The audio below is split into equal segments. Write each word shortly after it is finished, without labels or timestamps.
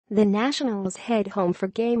The Nationals head home for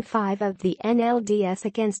Game 5 of the NLDS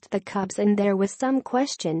against the Cubs, and there was some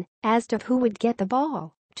question as to who would get the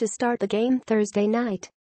ball to start the game Thursday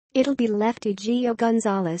night. It'll be lefty Gio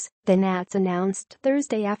Gonzalez, the Nats announced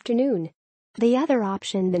Thursday afternoon. The other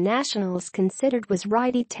option the Nationals considered was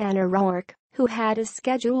righty Tanner Roark, who had a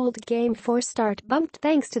scheduled Game 4 start bumped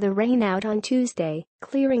thanks to the rainout on Tuesday,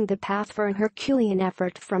 clearing the path for an Herculean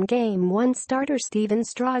effort from Game 1 starter Steven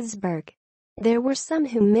Strasburg. There were some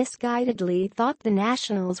who misguidedly thought the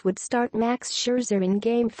Nationals would start Max Scherzer in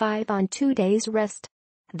Game 5 on 2 days rest.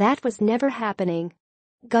 That was never happening.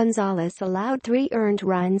 Gonzalez allowed 3 earned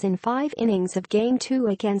runs in 5 innings of Game 2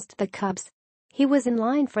 against the Cubs. He was in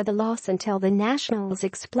line for the loss until the Nationals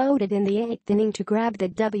exploded in the 8th inning to grab the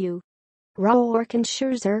W. Roark and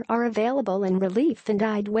Scherzer are available in relief, and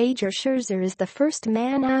I'd wager Scherzer is the first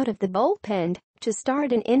man out of the bullpen to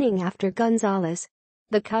start an inning after Gonzalez.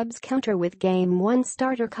 The Cubs counter with Game 1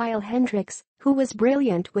 starter Kyle Hendricks, who was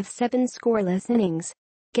brilliant with 7 scoreless innings.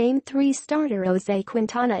 Game 3 starter Jose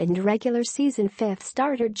Quintana and regular season 5th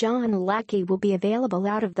starter John Lackey will be available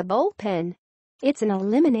out of the bullpen. It's an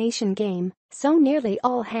elimination game, so nearly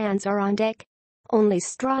all hands are on deck. Only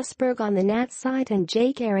Strasburg on the Nats side and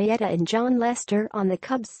Jake Arrieta and John Lester on the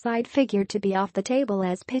Cubs side figured to be off the table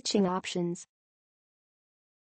as pitching options.